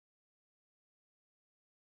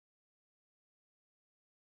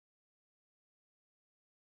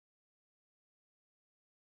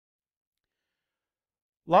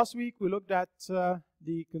Last week we looked at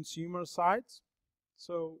the consumer side.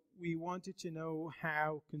 So we wanted to know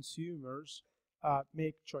how consumers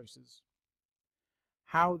make choices,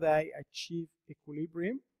 how they achieve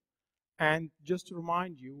equilibrium. And just to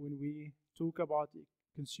remind you, when we talk about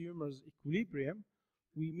consumers' equilibrium,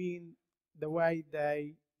 we mean the way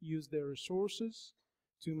they use their resources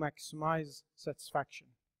to maximize satisfaction.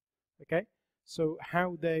 Okay, so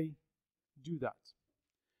how they do that.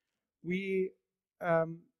 We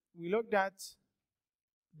looked at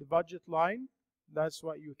the budget line. That's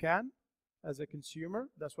what you can as a consumer.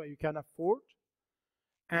 That's what you can afford.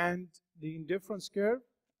 And the indifference curve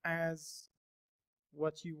as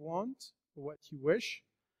what you want, what you wish.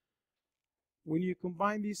 When you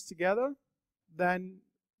combine these together, then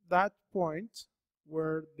that point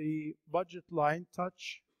where the budget line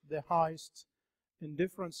touch the highest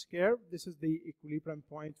indifference curve, this is the equilibrium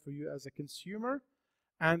point for you as a consumer.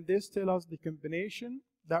 And this tells us the combination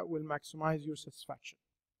that will maximize your satisfaction.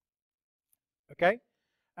 Okay?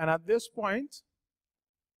 And at this point,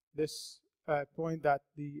 point that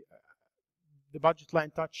the budget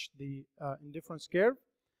line touched the indifference curve,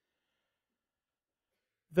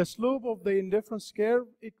 the slope of the indifference curve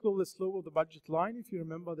equals the slope of the budget line. If you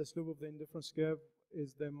remember, the slope of the indifference curve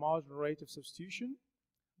is the marginal rate of substitution.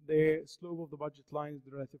 The slope of the budget line is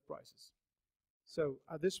the relative prices. So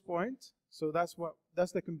at this point, so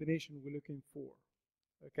that's the combination we're looking for.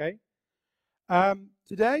 Okay.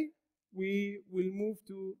 Today we will move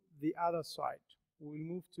to the other side. We'll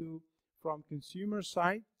move from consumer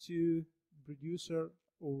side to producer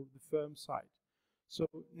or the firm side. So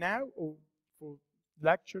now, or for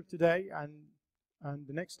lecture today and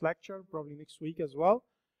the next lecture, probably next week as well,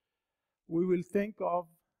 we will think of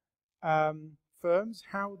firms,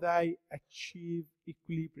 how they achieve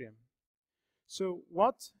equilibrium. So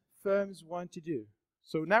what firms want to do.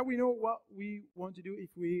 So now we know what we want to do if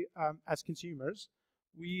we, as consumers,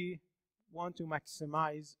 we want to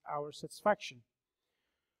maximize our satisfaction.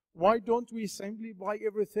 Why don't we simply buy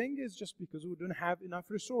everything? Is just because we don't have enough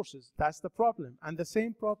resources. That's the problem. And the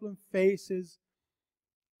same problem faces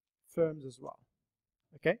firms as well.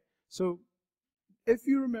 Okay? So if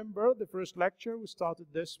you remember the first lecture, we started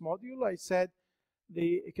this module, I said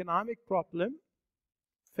the economic problem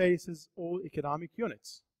faces all economic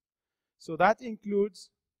units. So that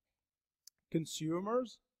includes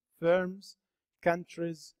consumers, firms,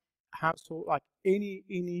 countries, household, like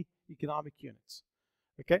any economic units.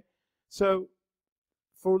 Okay, so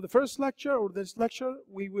for the first lecture or this lecture,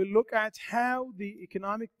 we will look at how the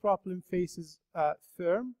economic problem faces a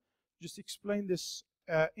firm. Just explain this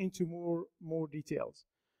into more details.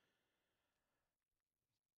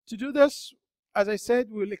 To do this, as I said,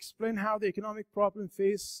 we'll explain how the economic problem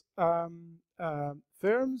face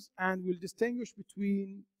firms, and we'll distinguish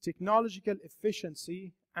between technological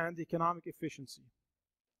efficiency and economic efficiency.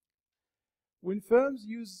 When firms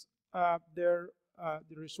use the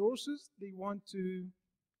resources, they want to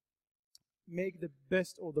make the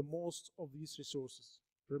best or the most of these resources.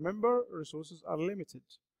 Remember, resources are limited.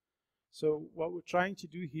 So what we're trying to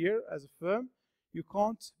do here as a firm, you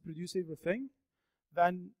can't produce everything.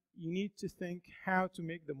 Then you need to think how to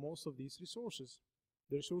make the most of these resources,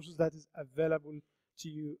 the resources that is available to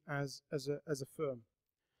you as a firm.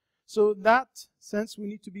 So in that sense, we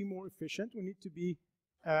need to be more efficient. We need to be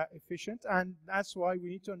efficient, and that's why we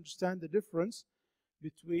need to understand the difference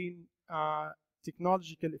between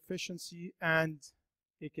technological efficiency and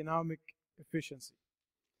economic efficiency.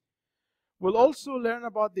 We'll also learn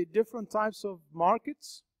about the different types of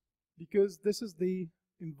markets, because this is the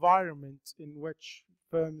environment in which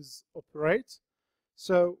firms operate.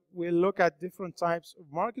 So we'll look at different types of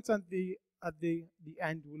markets, and at the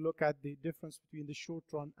end we'll look at the difference between the short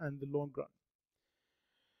run and the long run.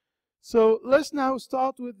 So let's now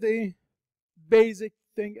start with the basic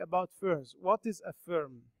thing about firms. What is a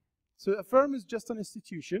firm? So a firm is just an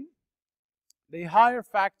institution. They hire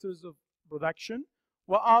factors of production.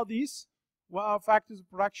 What are these? What are factors of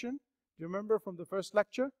production? Do you remember from the first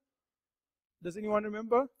lecture? Does anyone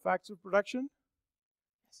remember factors of production?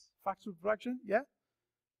 Yes. Factors of production, yeah?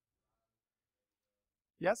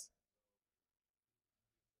 Yes?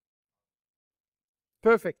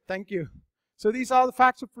 Perfect, thank you. So these are the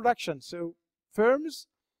factors of production. So firms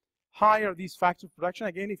hire these factors of production.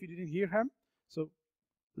 Again, if you didn't hear him, so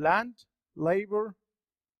land, labor,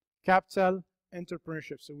 capital,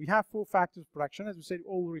 entrepreneurship. So we have 4 factors of production. As we said,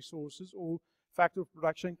 all resources, all factors of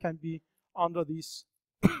production can be under these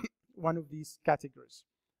one of these categories.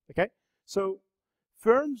 Okay, so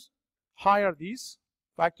firms hire these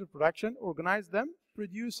factors of production, organize them,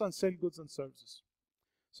 produce and sell goods and services.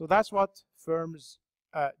 So that's what firms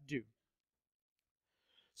do.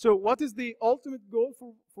 So what is the ultimate goal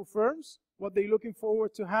for firms? What they're looking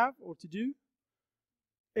forward to have or to do?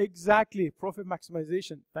 Exactly, profit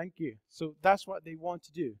maximization. Thank you. So that's what they want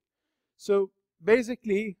to do. So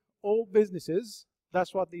basically, all businesses,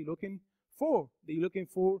 that's what they're looking for. They're looking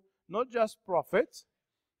for not just profit,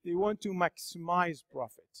 they want to maximize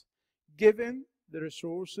profit, given the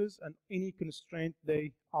resources and any constraint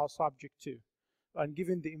they are subject to, and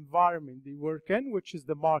given the environment they work in, which is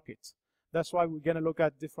the market. That's why we're going to look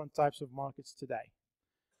at different types of markets today.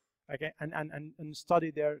 Okay, and study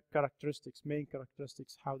their characteristics, main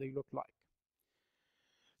characteristics, how they look like.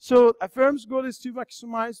 So a firm's goal is to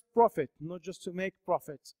maximize profit, not just to make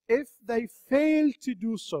profits. If they fail to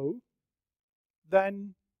do so,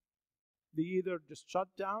 then they either just shut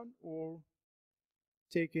down or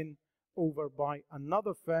taken over by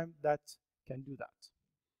another firm that can do that,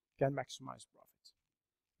 can maximize profit.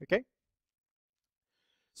 Okay?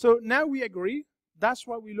 So now we agree, that's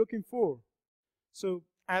what we're looking for. So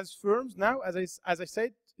as firms now, as I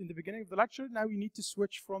said in the beginning of the lecture, now we need to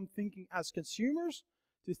switch from thinking as consumers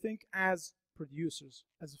to think as producers,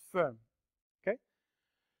 as a firm. Okay?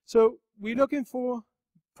 So we're looking for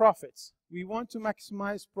profits. We want to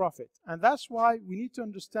maximize profit. And that's why we need to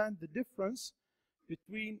understand the difference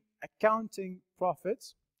between accounting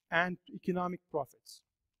profits and economic profits.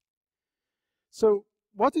 So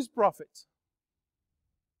what is profit?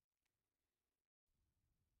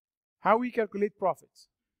 How we calculate profits?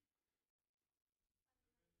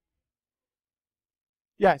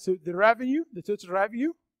 Yeah, so the revenue, the total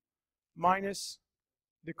revenue, minus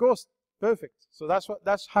the cost. Perfect. So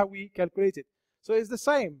that's how we calculate it. So it's the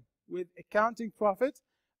same with accounting profit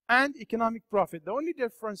and economic profit. The only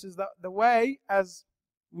difference is that the way as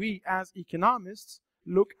we as economists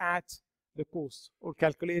look at the cost or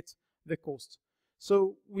calculate the cost.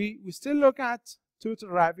 So we still look at total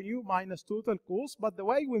revenue minus total cost, but the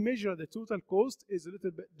way we measure the total cost is a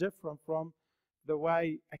little bit different from the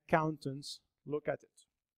way accountants look at it.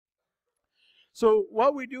 So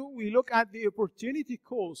what we do, we look at the opportunity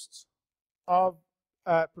costs of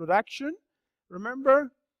production.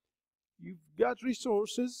 Remember, you've got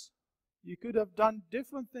resources. You could have done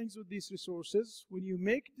different things with these resources. When you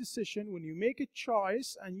make a decision, when you make a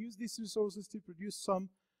choice and use these resources to produce some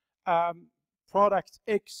product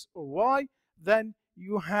X or Y, then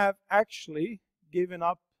you have actually given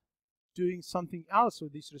up doing something else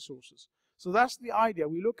with these resources. So that's the idea.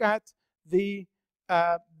 We look at the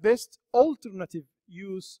best alternative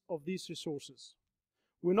use of these resources.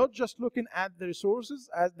 We're not just looking at the resources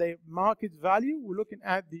as their market value, we're looking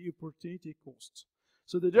at the opportunity cost.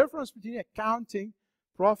 So the difference between accounting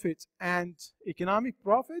profit and economic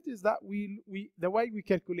profit is that the way we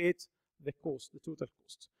calculate the cost, the total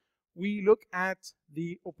cost. We look at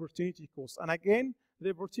the opportunity cost. And again,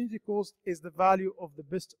 the opportunity cost is the value of the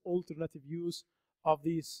best alternative use of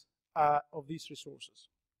these resources.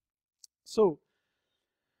 So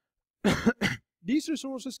these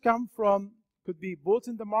resources come from, could be bought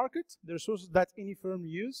in the market, the resources that any firm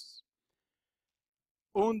uses,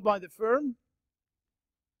 owned by the firm,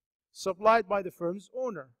 supplied by the firm's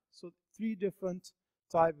owner. So three different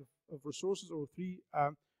types of resources, or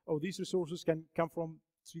these resources can come from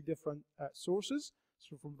three different sources.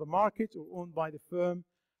 So from the market, or owned by the firm,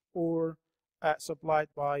 or supplied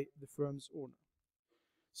by the firm's owner.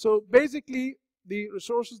 So basically, the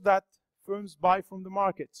resources that firms buy from the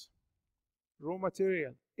market, raw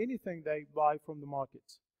material, anything they buy from the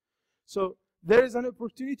market. So there is an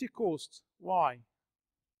opportunity cost. Why?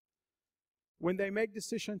 When they make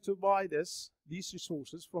decision to buy these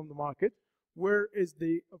resources from the market, where is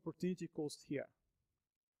the opportunity cost here?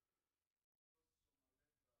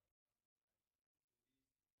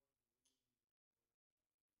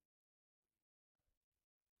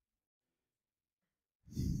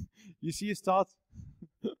 You see, you start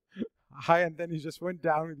high and then you just went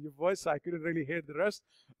down with your voice, so I couldn't really hear the rest.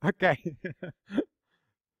 Okay.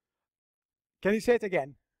 Can you say it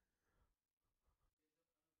again?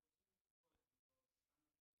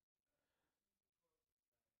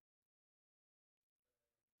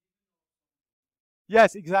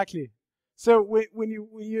 Yes, exactly. So when you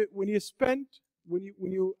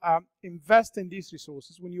invest in these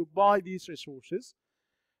resources, when you buy these resources,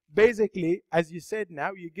 basically, as you said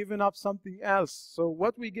now, you're giving up something else. So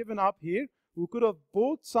what we're giving up here, we could have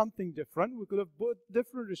bought something different. We could have bought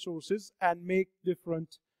different resources and make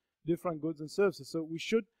different goods and services.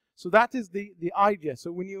 So that is the idea.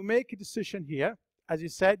 So when you make a decision here, as you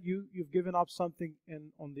said, you've given up something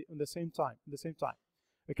on the same time.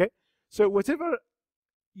 Okay. So whatever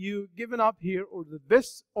you've given up here, or the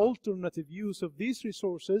best alternative use of these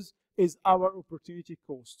resources, is our opportunity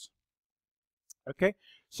cost. Okay,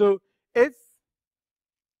 so if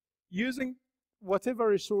using whatever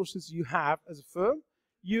resources you have as a firm,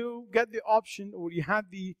 you get the option, or you have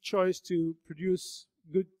the choice to produce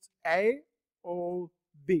good A or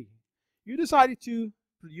B. You decided to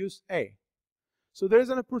produce A. So there's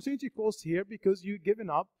an opportunity cost here because you've given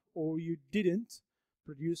up or you didn't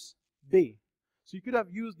produce B. So you could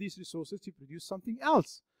have used these resources to produce something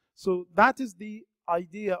else. So that is the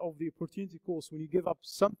idea of the opportunity cost when you give up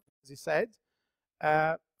something, as I said,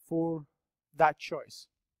 for that choice.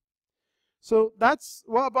 So that's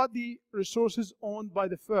what about the resources owned by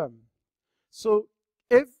the firm. So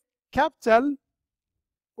if capital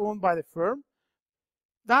owned by the firm,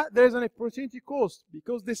 that there's an opportunity cost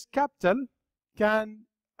because this capital can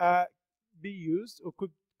be used or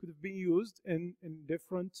could have been used in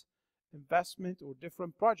different investment or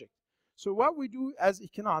different projects. So what we do as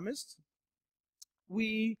economists,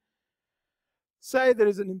 we say there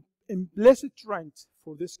is an implicit rent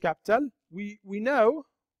for this capital. We know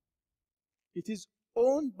it is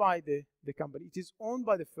owned by the company, it is owned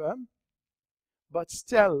by the firm, but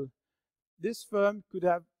still this firm could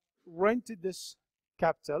have rented this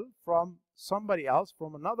capital from somebody else,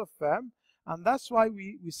 from another firm, and that's why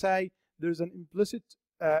we say there's an implicit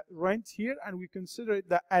rent here, and we consider it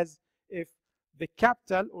that as if the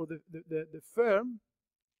capital or the firm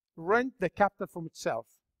rent the capital from itself.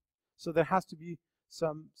 So there has to be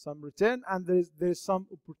some return, and there's some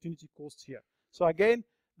opportunity cost here. So again,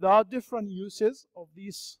 there are different uses of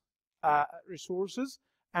these resources,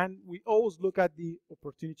 and we always look at the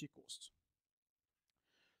opportunity cost.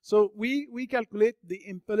 So we calculate the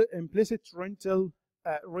implicit rental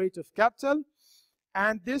rate of capital,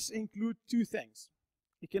 and this includes two things.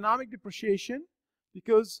 Economic depreciation,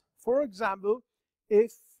 because, for example,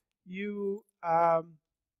 if you have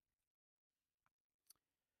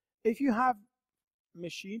a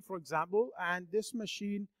machine, for example, and this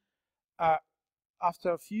machine,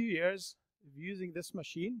 after a few years of using this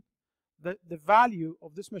machine, the value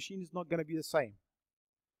of this machine is not going to be the same.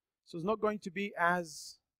 So it's not going to be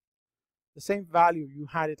as the same value you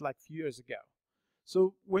had it like a few years ago.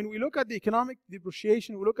 So when we look at the economic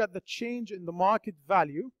depreciation, we look at the change in the market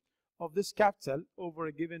value of this capital over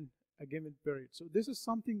a given period. So this is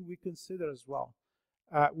something we consider as well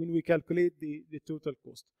when we calculate the total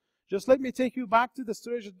cost. Just let me take you back to the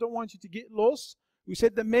storage. I don't want you to get lost. We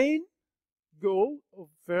said the main goal of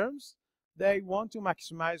firms, they want to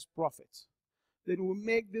maximize profits. Then we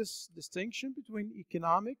make this distinction between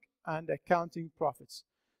economic and accounting profits.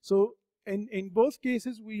 So in both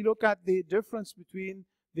cases, we look at the difference between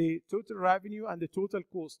the total revenue and the total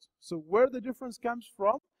cost. So where the difference comes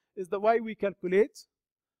from is the way we calculate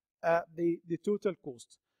the total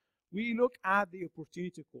cost. We look at the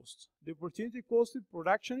opportunity cost. The opportunity cost of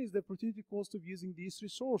production is the opportunity cost of using these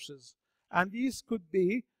resources. And these could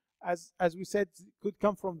be, as we said, could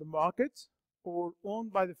come from the market, or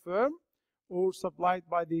owned by the firm, or supplied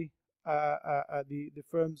by the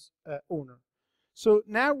firm's owner. So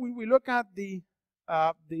now when we look at the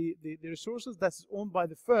resources that's owned by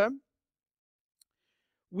the firm,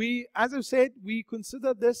 as I said, we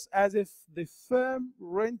consider this as if the firm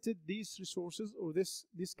rented these resources or this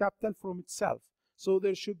capital from itself. So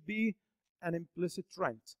there should be an implicit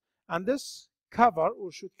rent. And this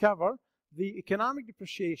should cover the economic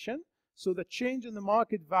depreciation, so the change in the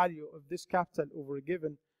market value of this capital over a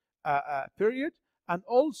given period, and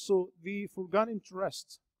also the foregone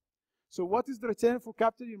interest. So what is the return for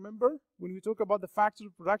capital? You remember when we talk about the factors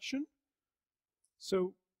of production?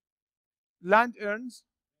 So land earns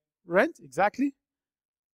rent, exactly.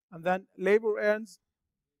 And then labor earns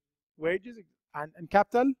wages, and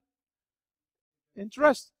capital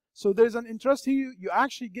interest. So there's an interest here you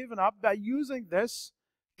actually given up by using this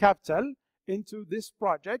capital into this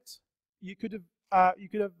project. You could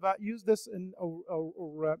have used this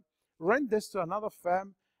or rent this to another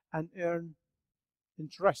firm and earn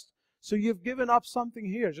interest. So you've given up something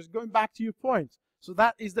here. Just going back to your point. So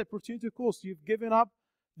that is the opportunity cost. You've given up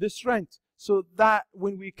this rent. So that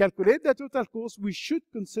when we calculate the total cost, we should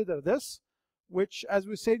consider this, which, as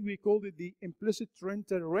we said, we called it the implicit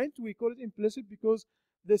rental rent. We call it implicit because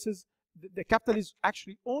this is the capital is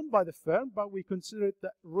actually owned by the firm, but we consider it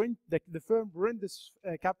the firm rent this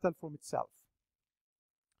capital from itself.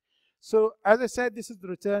 So as I said, this is the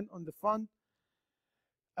return on the fund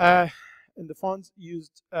in the funds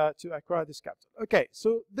used to acquire this capital. Okay,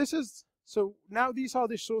 so now these are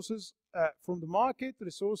the sources from the market,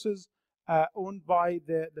 resources owned by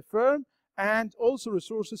the firm, and also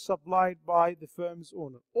resources supplied by the firm's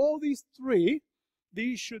owner. All these three,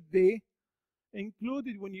 these should be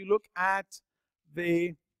included when you look at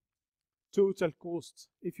the total cost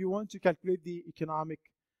if you want to calculate the economic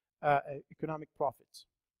profit.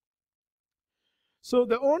 So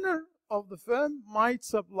the owner of the firm might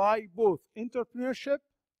supply both entrepreneurship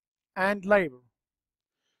and labor.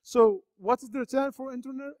 So what is the return for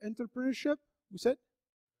entrepreneurship? We said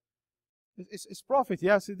it's profit.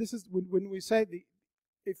 Yeah. So this is when we say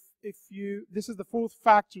this is the fourth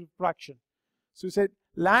factor of production. So we said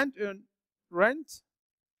land earns rent,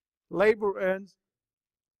 labor earns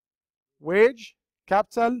wage,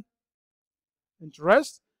 capital,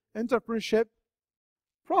 interest, entrepreneurship,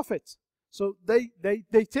 profit. So they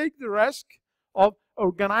take the risk of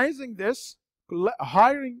organizing this,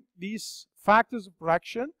 hiring these factors of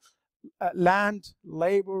production, land,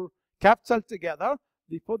 labor, capital together.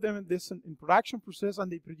 They put them in production process,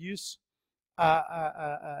 and they produce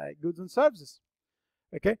goods and services.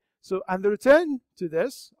 Okay. So and the return to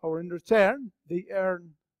this, or in return, they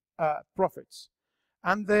earn profits,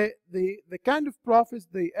 and the kind of profits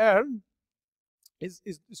they earn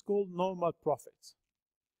is called normal profits.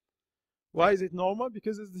 Why is it normal?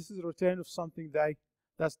 Because this is a return of something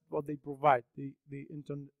that's what they provide, the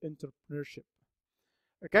entrepreneurship.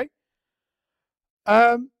 Okay.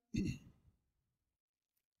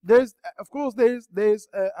 There's of course there's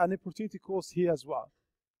an opportunity cost here as well.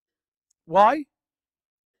 Why?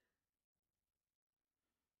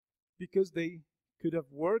 Because they could have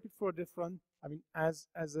worked for a different, I mean, as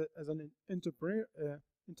an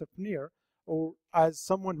entrepreneur, or as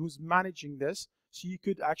someone who's managing this. So you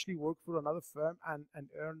could actually work for another firm and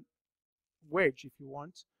earn wage if you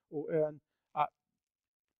want, or earn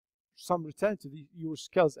some return to your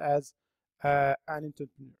skills as an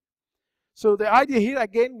entrepreneur. So the idea here,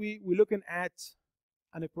 again, we're looking at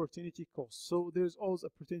an opportunity cost. So there's always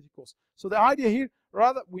opportunity cost. So the idea here,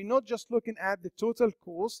 rather, we're not just looking at the total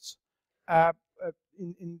costs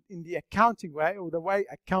in the accounting way, or the way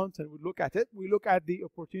accountant would look at it. We look at the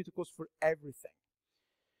opportunity cost for everything.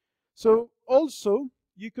 So also,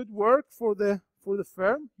 you could work for the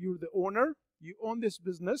firm. You're the owner. You own this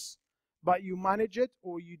business, but you manage it,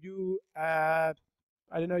 or you do. I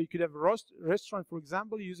don't know. You could have a restaurant, for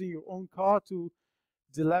example, using your own car to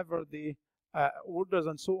deliver the orders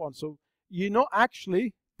and so on. So you're not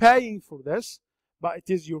actually paying for this, but it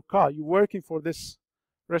is your car. You're working for this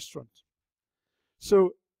restaurant.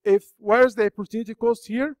 So where's the opportunity cost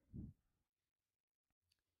here?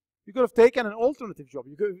 You could have taken an alternative job.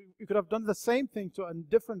 You could have done the same thing to a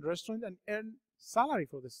different restaurant and earn salary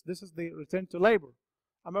for this. This is the return to labor.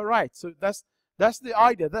 Am I right? So that's the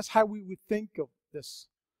idea. That's how we would think of this.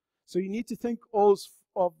 So you need to think also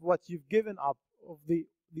of what you've given up, of the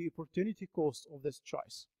opportunity cost of this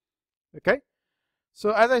choice. Okay.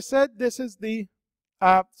 So as I said, this is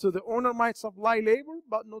so the owner might supply labor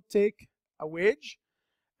but not take a wage,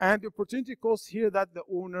 and the opportunity cost here that the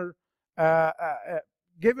owner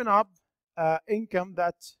given up income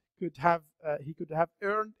that he could have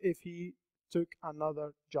earned if he took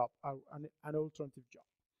another job, or an alternative job.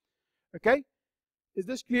 Okay, is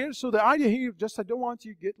this clear? So the idea here, just I don't want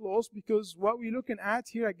you to get lost, because what we're looking at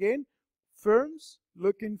here, again, firms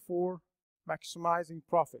looking for maximizing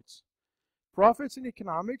profits. Profits in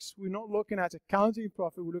economics, we're not looking at accounting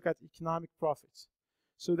profit, we look at economic profits.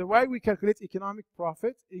 So the way we calculate economic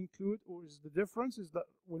profit the difference is that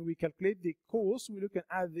when we calculate the cost, we're looking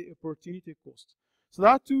at the opportunity cost. So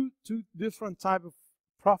there are two different types of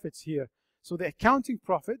profits here. So the accounting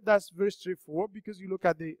profit, that's very straightforward, because you look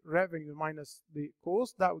at the revenue minus the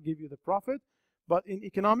cost, that will give you the profit. But in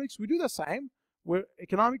economics, we do the same. Where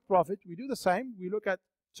economic profit, we do the same. We look at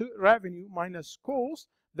revenue minus cost.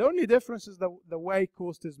 The only difference is the way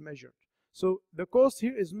cost is measured. So the cost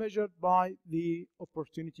here is measured by the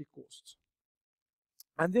opportunity cost.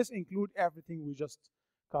 And this includes everything we just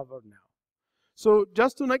covered now. So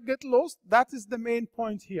just to not get lost, that is the main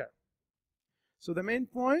point here. So the main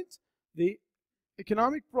point, the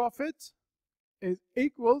economic profit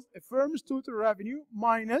equals a firm's total revenue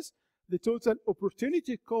minus the total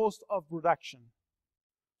opportunity cost of production.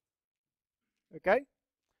 Okay?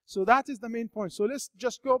 So that is the main point. So let's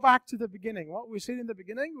just go back to the beginning. What we said in the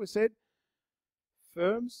beginning, we said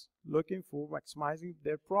firms looking for maximizing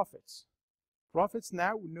their profits. Profits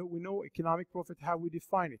now, we know economic profit, how we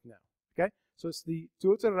define it now. Okay? So it's the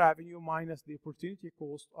total revenue minus the opportunity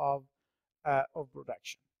cost of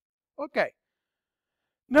production. Okay.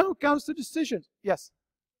 Now comes to decisions. Yes.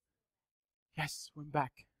 Yes, went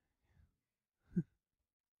back.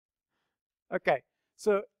 Okay.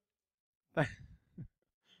 So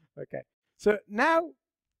okay. So now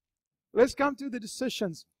let's come to the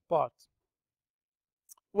decisions part.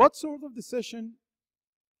 What sort of decision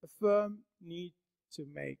a firm needs to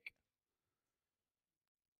make?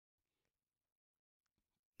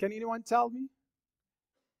 Can anyone tell me?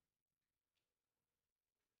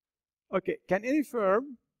 Okay, can any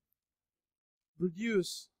firm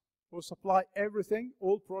produce or supply everything,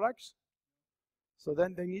 all products? So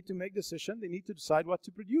then they need to make decision, they need to decide what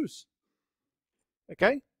to produce.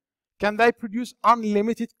 Okay? Can they produce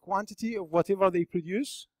unlimited quantity of whatever they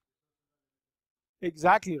produce?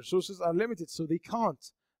 Exactly, resources are limited, so they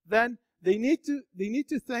can't. Then they need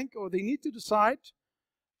to think, or they need to decide,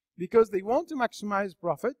 because they want to maximize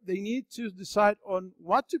profit, they need to decide on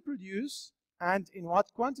what to produce and in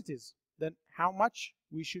what quantities, then how much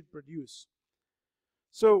we should produce.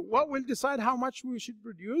 So what will decide how much we should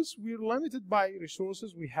produce? We're limited by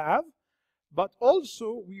resources we have, but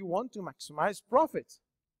also we want to maximize profit.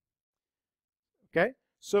 Okay,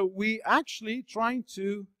 so we actually trying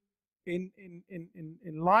to, in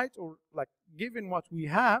light, or like given what we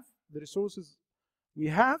have, the resources we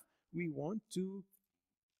have, we want to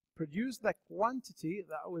produce the quantity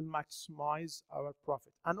that will maximize our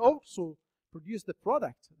profit, and also produce the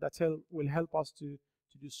product that will help us to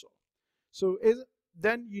do so. So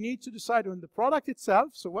then you need to decide on the product itself,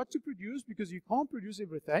 so what to produce, because you can't produce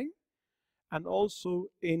everything, and also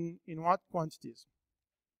in what quantities.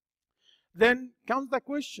 Then comes the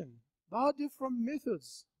question, there are different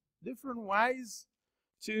methods, different ways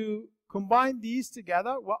to combine these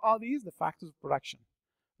together. What are these? The factors of production.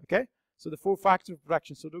 Okay, so the 4 factors of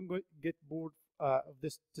production. So don't get bored of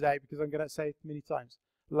this today, because I'm going to say it many times.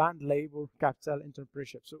 Land, labor, capital,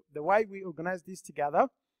 entrepreneurship. So the way we organize these together,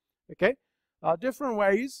 okay, are different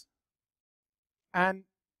ways, and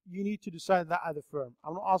you need to decide that as a firm.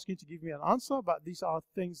 I'm not asking you to give me an answer, but these are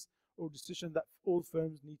things or decisions that all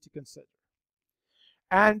firms need to consider.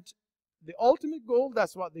 And the ultimate goal,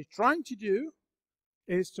 that's what they're trying to do,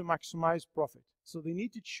 is to maximize profit. So they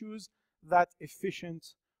need to choose that efficient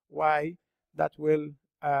way that will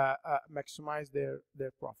maximize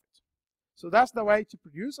their profit. So that's the way to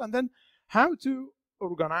produce. And then how to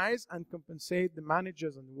organize and compensate the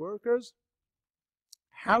managers and the workers,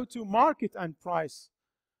 how to market and price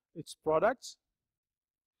its products,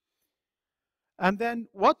 and then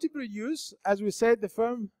what to produce. As we said, the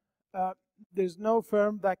firm, there's no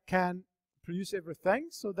firm that can produce everything,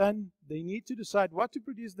 so then they need to decide what to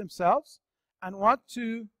produce themselves and what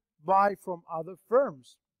to buy from other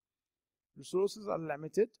firms. Resources are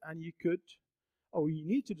limited, and you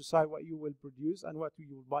need to decide what you will produce and what you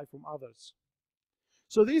will buy from others.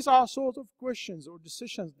 So these are sort of questions or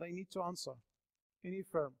decisions they need to answer, any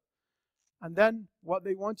firm. And then what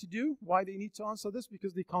they want to do, why they need to answer this,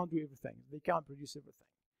 because they can't do everything. They can't produce everything.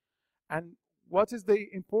 And what is the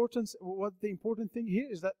importance, what the important thing here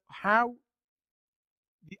is that how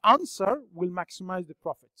the answer will maximize the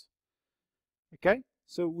profit. Okay?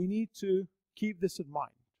 So we need to keep this in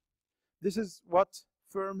mind. This is what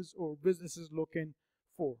firms or businesses looking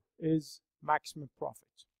for, is maximum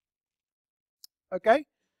profit. Okay?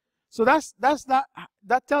 So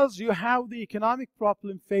that tells you how the economic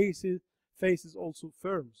problem faces also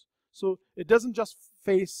firms. So it doesn't just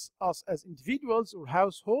face us as individuals or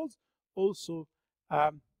households, also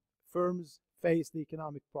firms face the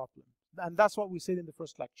economic problem. And that's what we said in the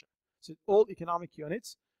first lecture. So all economic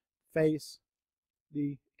units face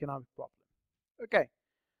the economic problem. Okay.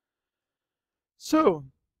 So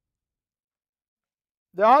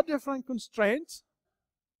there are different constraints,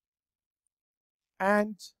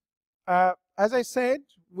 and as I said,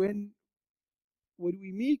 when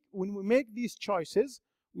we make these choices,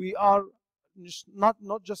 we are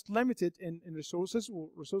not just limited in resources, or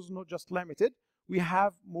resources not just limited, we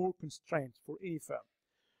have more constraints for any firm.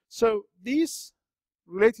 So these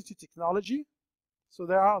related to technology, so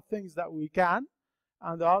there are things that we can,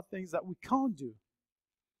 and there are things that we can't do.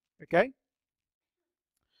 Okay?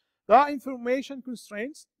 There are information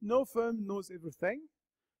constraints. No firm knows everything.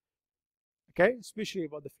 Okay, especially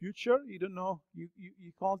about the future. You don't know, you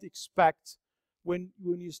can't expect when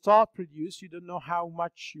you start produce, you don't know how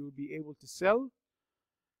much you will be able to sell.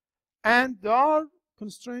 And there are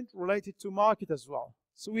constraints related to market as well.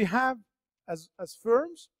 So we have, as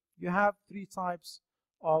firms, you have 3 types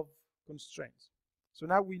of constraints. So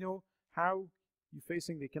now we know how you're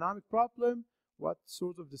facing the economic problem, what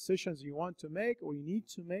sort of decisions you want to make or you need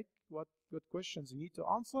to make, what questions you need to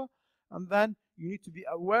answer, and then you need to be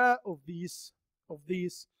aware of these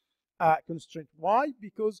constraints. Why?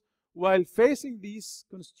 Because while facing these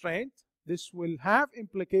constraints, this will have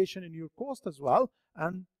implication in your cost as well,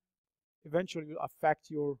 and eventually will affect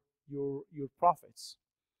your profits.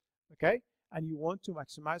 Okay, and you want to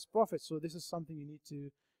maximize profits, so this is something you need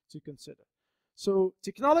to consider. So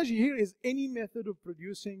technology here is any method of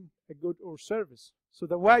producing a good or service. So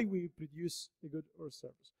the way we produce a good or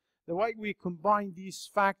service. the way we combine these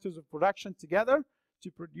factors of production together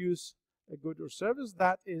to produce a good or service,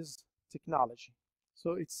 that is technology.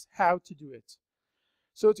 So it's how to do it.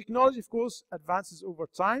 So technology, of course, advances over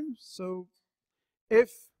time. So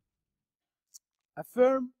if a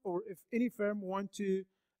firm, or if any firm want to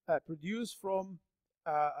produce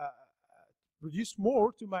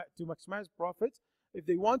more to maximize profit, if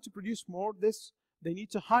they want to produce more, they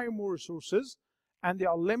need to hire more resources, and they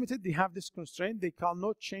are limited. They have this constraint. They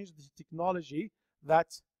cannot change the technology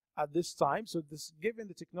that at this time. So this, given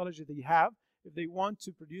the technology they have, if they want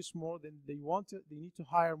to produce more, then they need to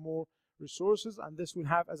hire more resources, and this will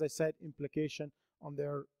have, as I said, implication on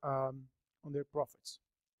their profits.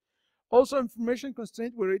 Also, information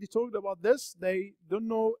constraint. We already talked about this. They don't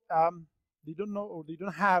know, or they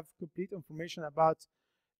don't have complete information about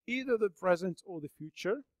either the present or the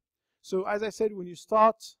future. So, as I said, when you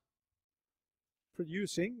start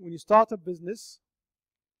producing, when you start a business,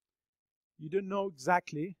 you don't know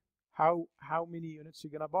exactly how many units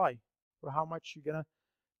you're gonna buy or how much you're gonna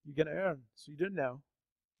earn. So you don't know.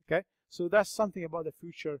 Okay, so that's something about the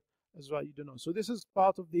future as well. You don't know. So this is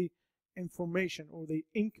part of the information, or the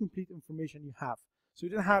incomplete information you have. So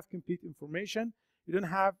you don't have complete information. You don't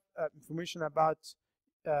have information about,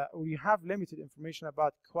 or you have limited information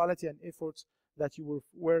about quality and efforts that your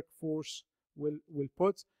workforce will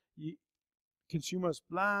put, consumers'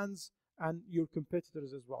 plans, and your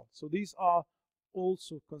competitors as well. So these are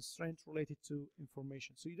also constraints related to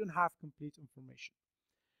information. So you don't have complete information.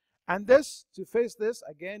 And this, to face this,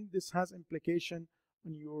 again, this has implication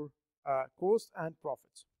on your cost and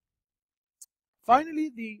profit.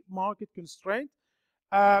 Finally, the market constraint.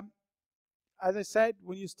 As I said,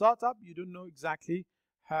 when you start up, you don't know exactly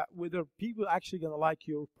whether people are actually going to like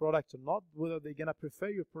your product or not, whether they're going to prefer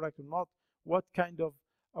your product or not, what kind of,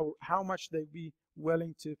 or how much they'll be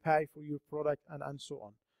willing to pay for your product, and so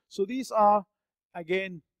on. So these are,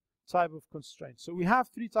 again, type of constraints. So we have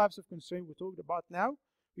three types of constraint we talked about now.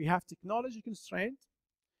 We have technology constraint,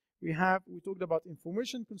 we talked about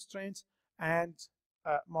information constraints, and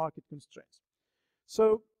market constraints.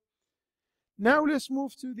 So now let's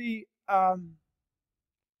move to the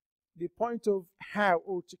point of how,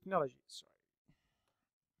 or technology. Sorry.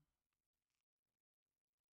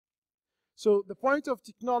 So the point of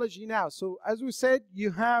technology now. So as we said,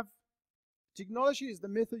 you have technology is the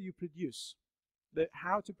method you produce,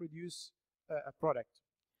 how to produce a product.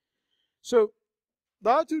 So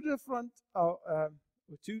there are two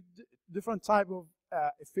different type of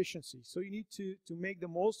efficiency. So you need to make the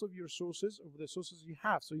most of your sources, of the sources you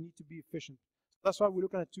have. So you need to be efficient. That's why we're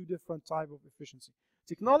looking at two different type of efficiency.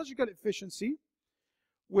 Technological efficiency,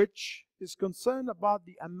 which is concerned about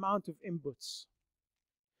the amount of inputs.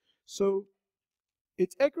 So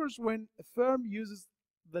it occurs when a firm uses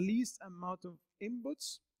the least amount of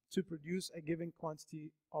inputs to produce a given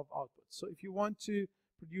quantity of output. So if you want to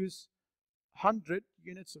produce 100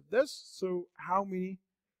 units of this, so how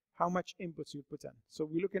much inputs you put in. So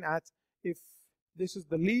we're looking at if this is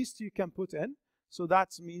the least you can put in, so that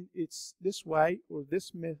means it's this way, or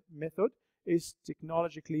this method is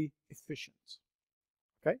technologically efficient.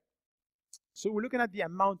 Okay, so we're looking at the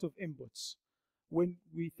amount of inputs when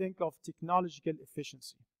we think of technological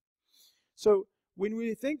efficiency. So when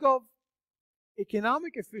we think of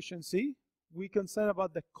economic efficiency, we concern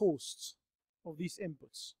about the costs of these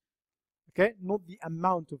inputs. Okay, not the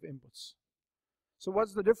amount of inputs. So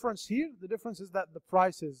what's the difference here? The difference is that the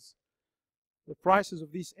prices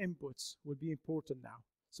of these inputs will be important now.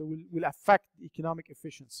 So will affect the economic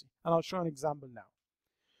efficiency. And I'll show an example now.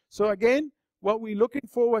 So again, what we're looking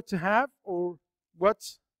forward to have, or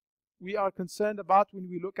what we are concerned about when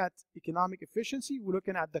we look at economic efficiency, we're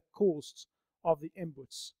looking at the costs of the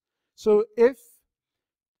inputs. So if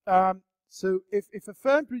a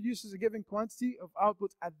firm produces a given quantity of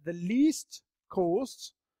output at the least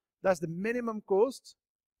cost, that's the minimum cost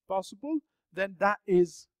possible, then that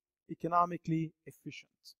is economically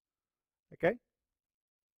efficient. Okay?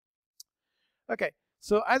 Okay,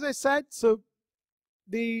 so as I said, so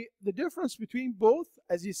the difference between both,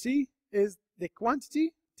 as you see, is the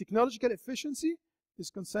quantity. Technological efficiency is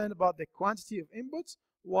concerned about the quantity of inputs,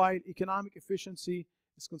 while economic efficiency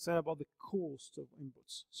is concerned about the cost of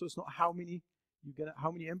inputs. So it's not how many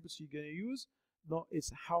inputs you're gonna use. No,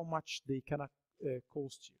 it's how much they can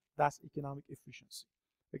cost you. That's economic efficiency.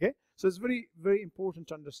 Okay, so it's very, very important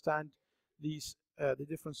to understand these the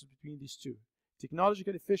differences between these two: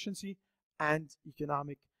 technological efficiency and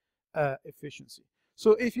economic efficiency.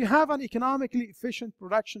 So if you have an economically efficient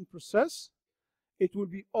production process, it will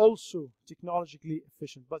be also technologically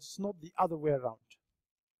efficient, but it's not the other way around.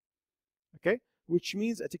 Okay, which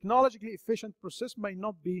means a technologically efficient process may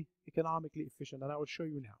not be economically efficient, and I will show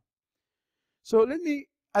you now. So let me,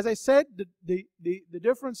 as I said, the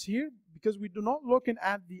difference here, because we do not looking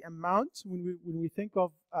at the amount when we think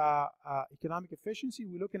of economic efficiency,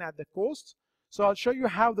 we're looking at the cost. So I'll show you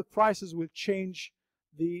how the prices will change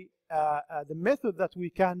the method that we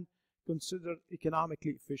can consider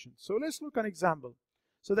economically efficient. So let's look at an example.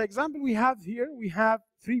 So the example we have here, we have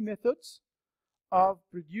 3 methods of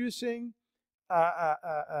producing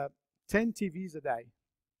 10 TVs a day.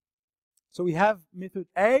 So we have method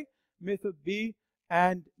A, method B,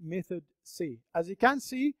 and method C. As you can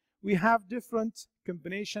see, we have different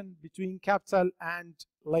combination between capital and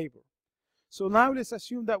labor. So now let's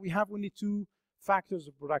assume that we have only 2 factors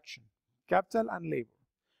of production, capital and labor.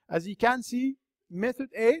 As you can see, method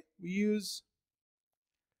A, we use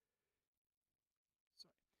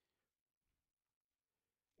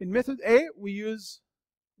in method A, we use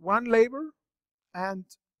 1 labor and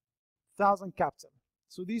 1,000 capital.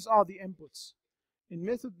 So these are the inputs. In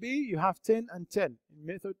method B, you have 10 and 10. In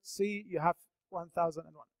method C, you have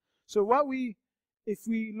 1,001. So what if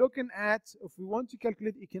we want to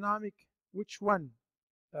calculate economic, which one,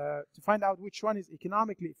 to find out which one is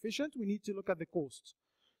economically efficient, we need to look at the cost.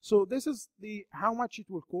 So this is how much it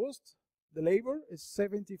will cost. The labor is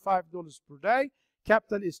 $75 per day.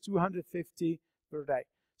 Capital is $250 per day.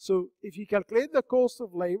 So if you calculate the cost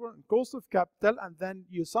of labor and cost of capital, and then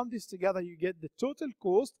you sum this together, you get the total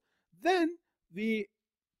cost. Then the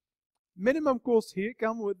minimum cost here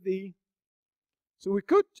come with the. So we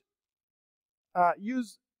could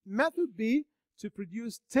use method B to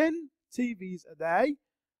produce 10 TVs a day,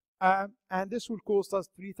 and this will cost us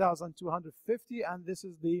 $3,250, and this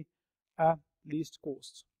is the least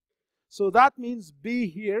cost. So that means B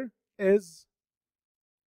here is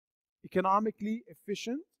economically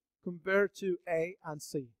efficient compared to A and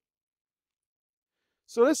C.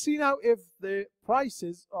 So let's see now if the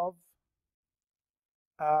prices of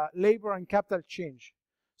labor and capital change.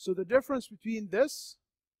 So the difference between this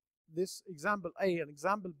example A and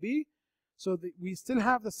example B, so we still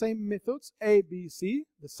have the same methods, A, B, C,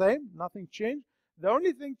 the same, nothing changed. The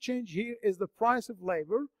only thing changed here is the price of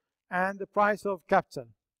labor and the price of capital.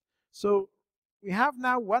 So we have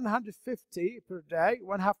now $150 per day,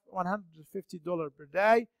 $150 per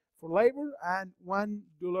day for labor and $1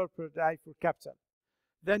 per day for capital.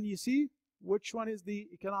 Then you see which one is the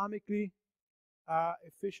economically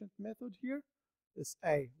efficient method here? It's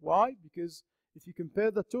A. Why? Because if you compare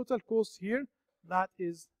the total cost here, that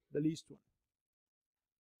is the least one.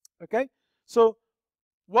 Okay? So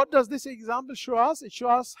what does this example show us? It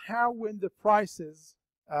shows us how when the prices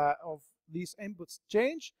of these inputs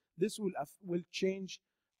change, this will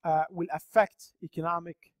affect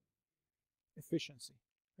economic efficiency.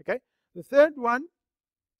 Okay. The third one.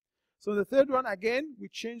 So the third one, again, we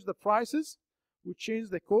change the prices, we change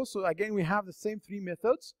the cost. So again, we have the same 3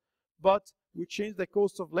 methods, but we change the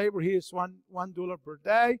cost of labor. Here is $1 per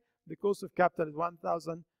day. The cost of capital is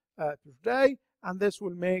 1,000 per day, and this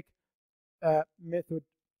will make method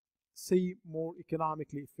C more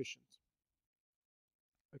economically efficient.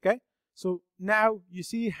 Okay. So now you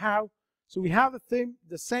see how. So we have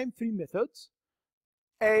the same 3 methods,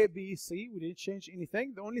 A, B, C. We didn't change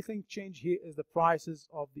anything. The only thing changed here is the prices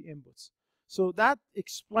of the inputs. So that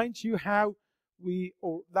explains to you how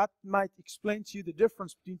that might explain to you the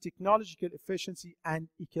difference between technological efficiency and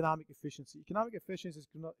economic efficiency. Economic efficiency is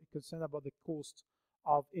concerned about the cost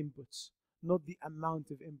of inputs, not the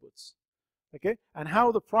amount of inputs. Okay, and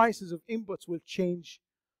how the prices of inputs will change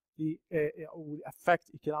will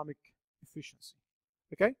affect economic efficiency.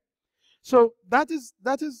 Okay, so that is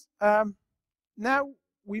now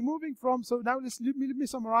we're moving from. So now let me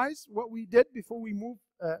summarize what we did before we move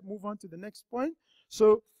on to the next point.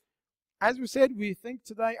 So as we said, we think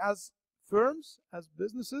today as firms, as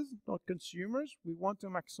businesses, not consumers. We want to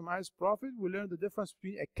maximize profit. We learned the difference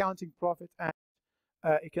between accounting profit and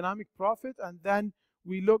economic profit, and then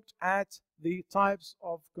we looked at the types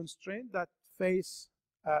of constraint that face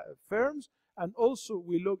firms, and also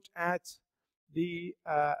we looked at the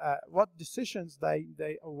what decisions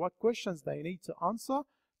or what questions they need to answer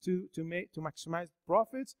to maximize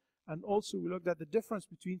profits, and also we looked at the difference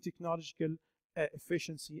between technological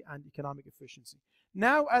efficiency and economic efficiency.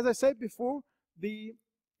 Now, as I said before, the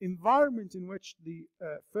environment in which the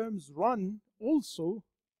firms run also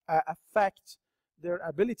affect their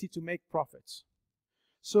ability to make profits.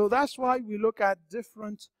 So that's why we look at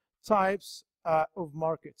different types of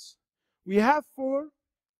markets. We have 4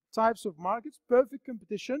 types of markets: perfect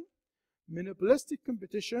competition, monopolistic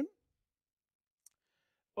competition,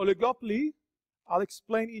 oligopoly. I'll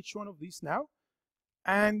explain each one of these now,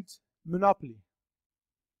 and monopoly.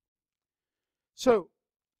 So,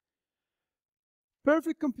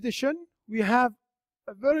 perfect competition, we have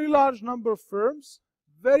a very large number of firms,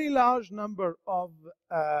 very large number of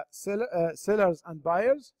sellers and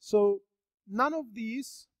buyers. So none of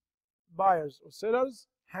these buyers or sellers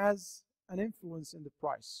has an influence in the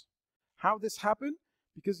price. How this happen?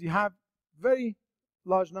 Because you have very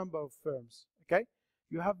large number of firms, okay?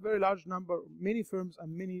 You have very large number, many firms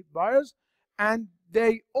and many buyers, and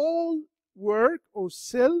they all work or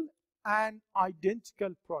sell an identical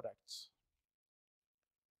product.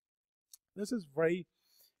 This is very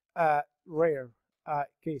rare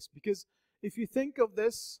case, because if you think of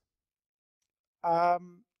this,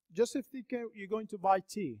 just if you're going to buy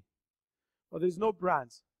tea, or there's no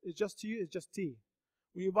brands, it's just tea, it's just tea.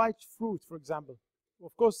 When you buy fruit, for example,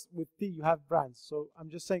 of course with tea you have brands, so I'm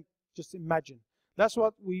just saying, just imagine. That's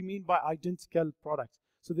what we mean by identical products.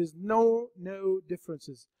 So there's no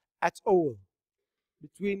differences at all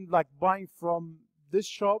between like buying from this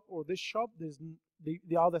shop or this shop.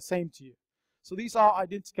 They are the same to you. So these are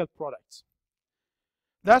identical products.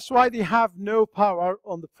 That's why they have no power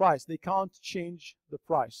on the price. They can't change the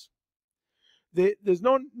price. There's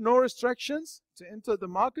no restrictions to enter the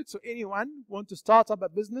market. So anyone want to start up a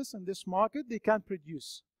business in this market, they can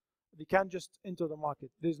produce. They can just enter the market.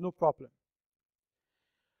 There's no problem.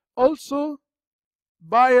 Also,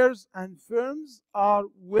 buyers and firms are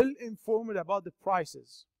well informed about the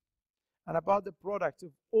prices and about the product of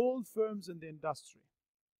all firms in the industry.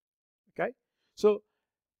 Okay? So,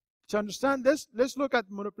 to understand this, let's look at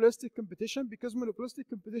monopolistic competition, because monopolistic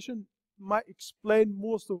competition might explain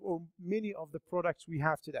most of or many of the products we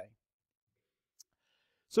have today.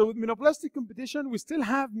 So with monopolistic competition, we still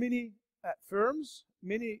have many firms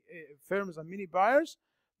and many buyers,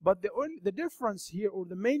 but the difference here, or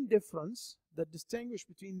the main difference that distinguishes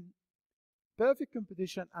between perfect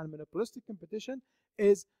competition and monopolistic competition,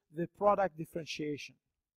 is the product differentiation.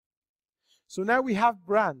 So now we have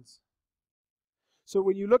brands. So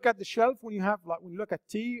when you look at the shelf, when you look at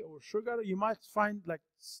tea or sugar, you might find like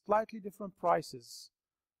slightly different prices.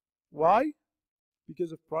 Why?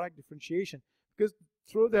 Because of product differentiation. Because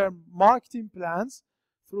through their marketing plans,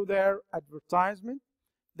 through their advertisement,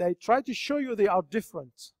 they try to show you they are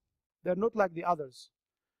different. They're not like the others.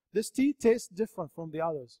 This tea tastes different from the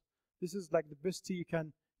others. This is like the best tea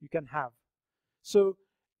you can have. So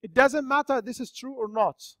it doesn't matter this is true or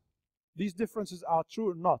not. These differences are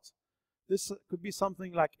true or not. This could be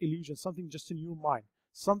something like illusion, something just in your mind,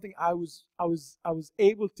 something I was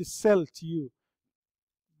able to sell to you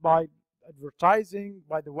by advertising,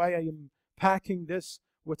 by the way I am packing this,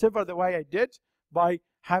 whatever the way I did, by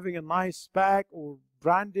having a nice pack or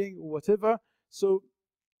branding or whatever. So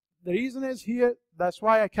the reason is here, that's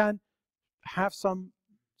why I can have some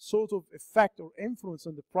sort of effect or influence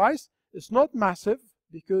on the price. It's not massive,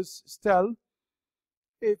 because still,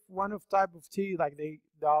 if one of type of tea, like they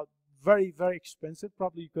are very, very expensive,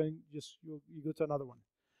 probably you go to another one.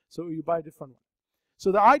 So you buy a different one.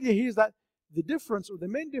 So the idea here is that the difference, or the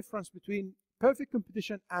main difference between perfect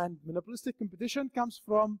competition and monopolistic competition, comes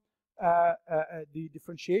from the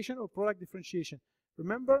differentiation or product differentiation.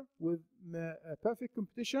 Remember, with perfect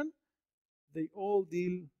competition, they all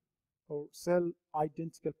deal or sell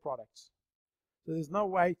identical products. So there's no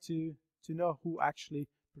way to know who actually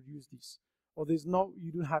produced these. Or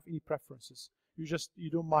you don't have any preferences. You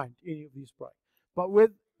don't mind any of these products. But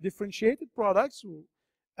with differentiated products,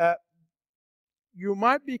 you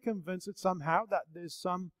might be convinced somehow that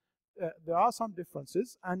there are some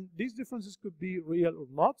differences, and these differences could be real or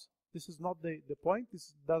not. This is not the point.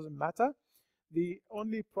 This doesn't matter. The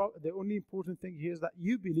only important thing here is that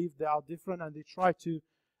you believe they are different, and they try to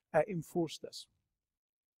enforce this.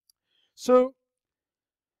 So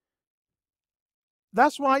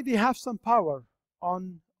that's why they have some power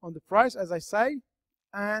on the price, as I say,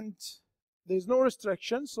 and there's no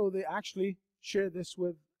restriction, so they actually share this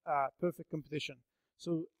with perfect competition.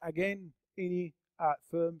 So again, any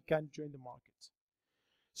firm can join the market.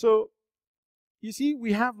 So you see,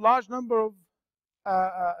 we have large number of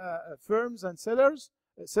firms and sellers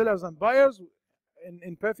and buyers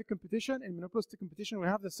in perfect competition. In monopolistic competition, we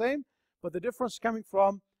have the same, but the difference coming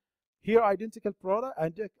from here identical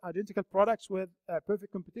products with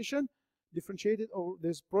perfect competition, differentiated, or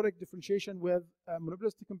there's product differentiation with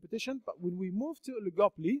monopolistic competition. But when we move to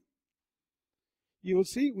oligopoly, you will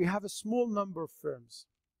see we have a small number of firms.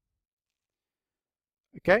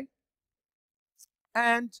 Okay?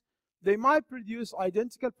 And they might produce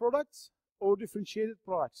identical products or differentiated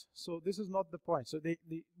products. So this is not the point. So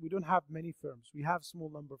we don't have many firms. We have a small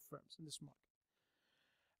number of firms in this market.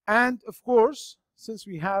 And of course, since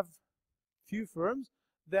we have few firms,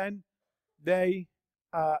 then they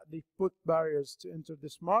they put barriers to enter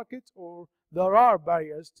this market, or there are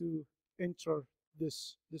barriers to enter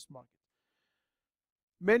this market.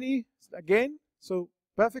 Many, again, so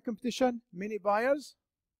perfect competition, many buyers,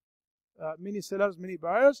 many sellers, many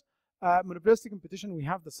buyers. Monopolistic competition, we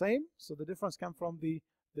have the same. So the difference comes from the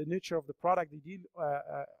nature of the product they deal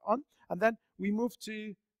on. And then we move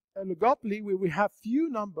to oligopoly, where we have few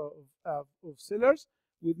number of sellers.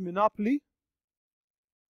 With monopoly,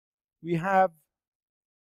 we have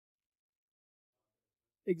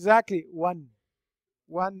exactly one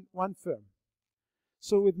firm.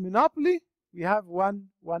 So with monopoly, we have one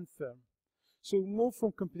firm. So we move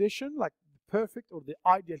from competition, like the perfect or the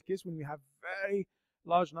ideal case, when we have very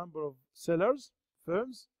large number of sellers,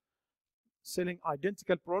 firms, selling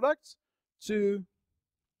identical products, to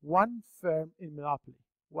one firm in monopoly.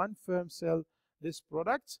 One firm sell this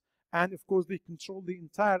product, and of course they control the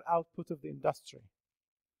entire output of the industry.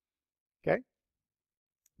 Okay?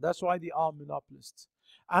 That's why they are monopolists.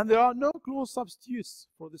 And there are no close substitutes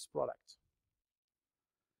for this product.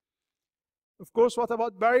 Of course, what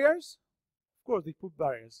about barriers? Of course, they put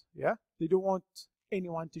barriers. Yeah, they don't want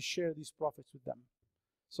anyone to share these profits with them.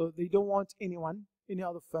 So they don't want any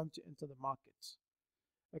other firm to enter the market.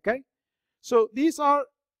 Okay, so these are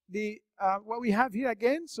the what we have here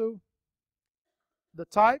again. So the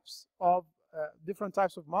types of different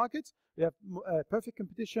types of markets. We have perfect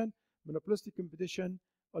competition, monopolistic competition,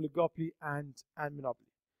 oligopoly, and monopoly.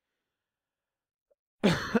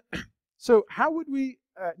 So how would we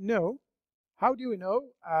know? How do we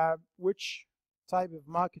know which type of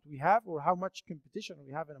market we have, or how much competition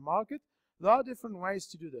we have in a market? There are different ways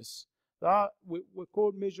to do this. There are we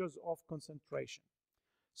call measures of concentration.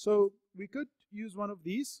 So we could use one of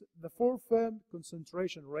these, the 4-firm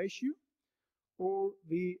concentration ratio, or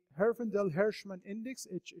the Herfindahl-Hirschman index,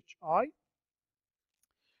 HHI.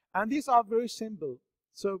 And these are very simple.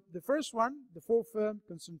 So the first one, the 4-firm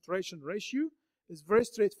concentration ratio, is very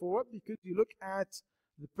straightforward, because you look at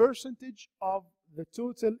the percentage of the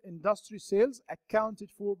total industry sales accounted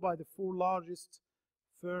for by the 4 largest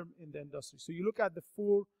firm in the industry. So you look at the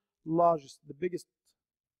 4 largest, the biggest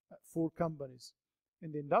 4 companies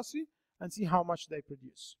in the industry, and see how much they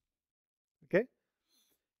produce. Okay?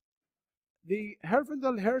 The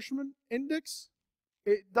Herfindahl-Hirschman index,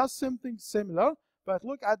 it does something similar, but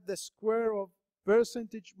look at the square of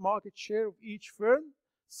percentage market share of each firm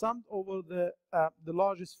summed over the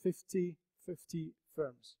largest 50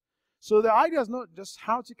 firms. So the idea is not just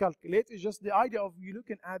how to calculate, it's just the idea of you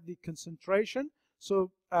looking at the concentration.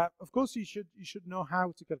 So of course you should know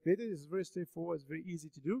how to calculate it. It's very straightforward, it's very easy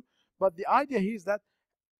to do. But the idea here is that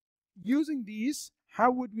using these,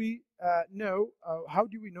 how would we know, how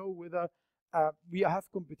do we know whether we have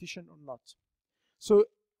competition or not? So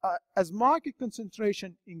as market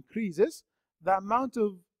concentration increases, the amount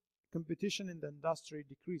of competition in the industry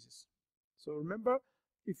decreases. So remember,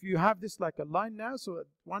 if you have this like a line now, so at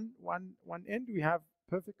one end we have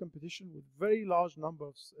perfect competition with very large number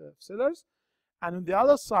of sellers, and on the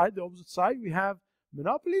other side, the opposite side, we have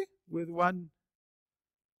monopoly with one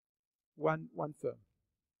firm.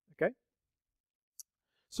 Okay.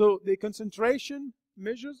 So the concentration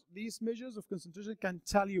measures, these measures of concentration can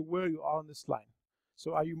tell you where you are on this line.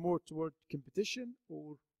 So are you more toward competition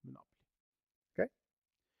or monopoly? Okay.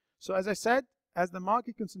 So as I said, as the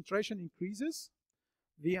market concentration increases,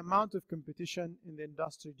 the amount of competition in the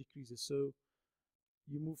industry decreases. So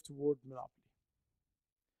you move toward monopoly.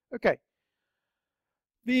 Okay.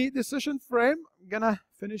 The decision frame, I'm gonna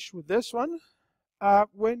finish with this one.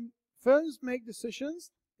 When firms make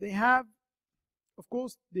decisions, they have, of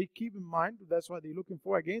course, they keep in mind, that's what they're looking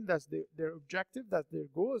for. Again, that's their objective, that's their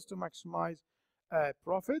goal, is to maximize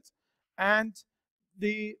profit. And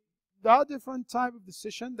there are different type of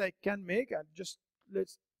decision they can make. And just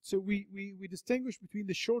so we distinguish between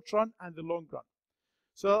the short run and the long run.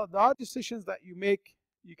 So there are decisions that you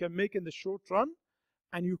can make in the short run,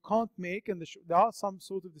 and you can't make in the there are some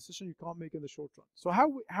sort of decision you can't make in the short run. So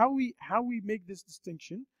how we make this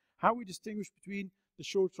distinction, how we distinguish between the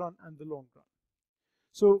short run and the long run.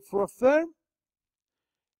 So for a firm,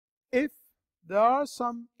 if there are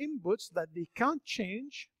some inputs that they can't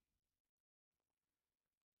change,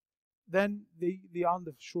 then they are on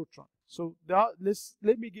the short run. So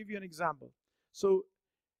let me give you an example. So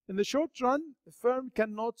in the short run, the firm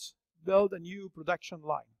cannot build a new production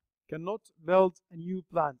line, cannot build a new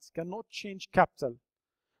plant, cannot change capital,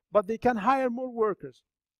 but they can hire more workers.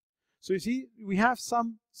 So you see, we have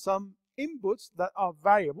some inputs that are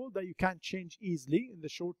variable that you can't change easily in the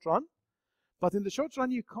short run, but in the short run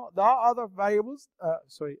there are other variables,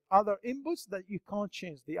 other inputs that you can't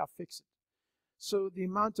change, they are fixed. So the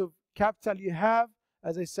amount of capital you have,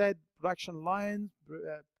 as I said, production lines,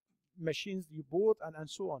 machines you bought, and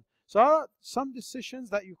so on. So there are some decisions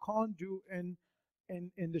that you can't do in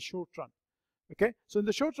the short run. Okay, so in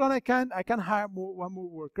the short run, I can hire one more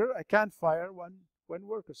worker. I can fire one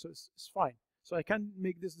worker, so it's fine. So I can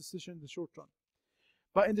make this decision in the short run.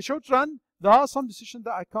 But in the short run, there are some decisions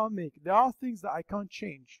that I can't make. There are things that I can't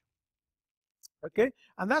change. Okay,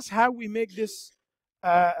 and that's how we make this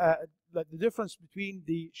like the difference between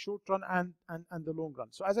the short run and the long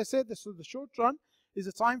run. So as I said, so the short run is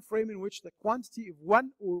a time frame in which the quantity of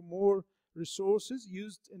one or more resources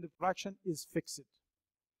used in the production is fixed.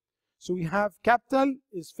 So we have capital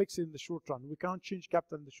is fixed in the short run. We can't change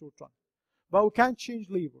capital in the short run, but we can change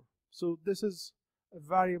labor. So this is a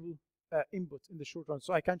variable input in the short run,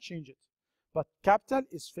 so I can't change it. But capital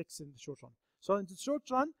is fixed in the short run. So in the short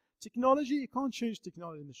run, technology, you can't change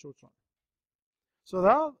technology in the short run. So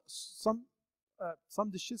there are some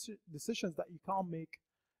decisions that you can't make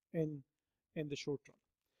in the short run.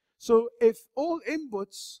 So if all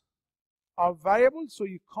inputs are variable, so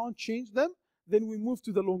you can't change them, then we move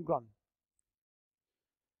to the long run.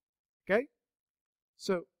 Okay?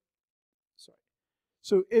 So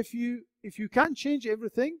if you can't change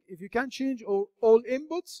everything, if you can't change all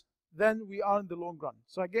inputs, then we are in the long run.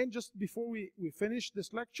 So again, just before we finish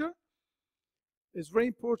this lecture, it's very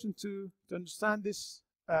important to understand this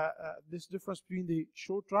this difference between the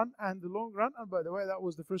short run and the long run. And by the way, that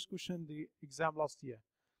was the first question in the exam last year.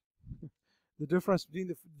 The difference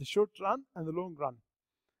between the short run and the long run.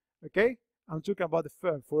 Okay? I'm talking about the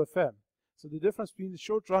firm, for a firm. So the difference between the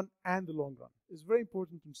short run and the long run. It's very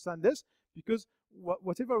important to understand this, because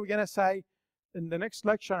whatever we're going to say in the next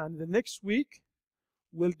lecture and the next week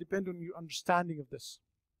will depend on your understanding of this.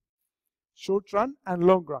 Short run and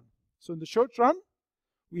long run. So in the short run,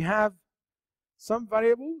 we have some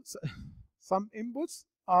variables, some inputs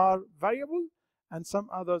are variable and some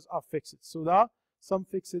others are fixed. So there are some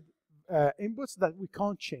fixed inputs that we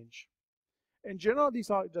can't change. In general, these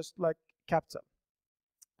are just like capital.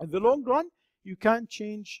 In the long run, you can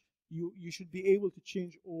change, you should be able to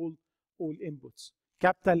change all inputs,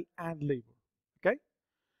 capital and labor. Okay?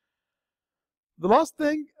 The last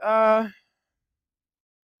thing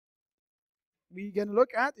we're going to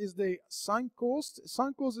look at is the sunk cost.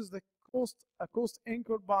 Sunk cost is the cost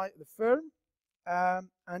incurred by the firm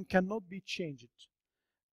and cannot be changed.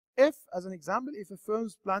 If, as an example, if a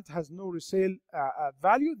firm's plant has no resale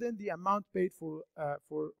value, then the amount paid for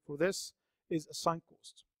this is a sunk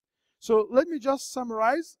cost. So let me just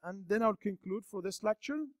summarize, and then I'll conclude for this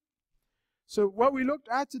lecture. So what we looked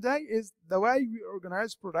at today is the way we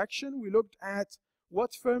organize production. We looked at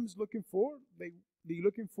what firms looking for. They're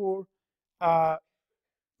looking for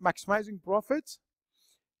maximizing profit,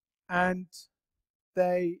 and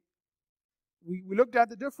we looked at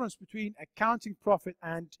the difference between accounting profit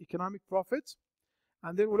and economic profit,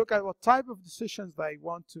 and then we look at what type of decisions they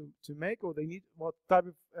want to make, or they need what type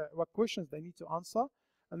of what questions they need to answer,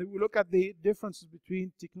 and then we look at the differences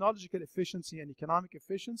between technological efficiency and economic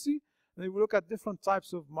efficiency, and then we look at different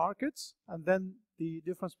types of markets, and then the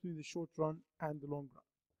difference between the short run and the long run.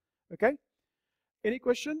 Okay? Any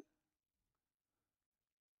question?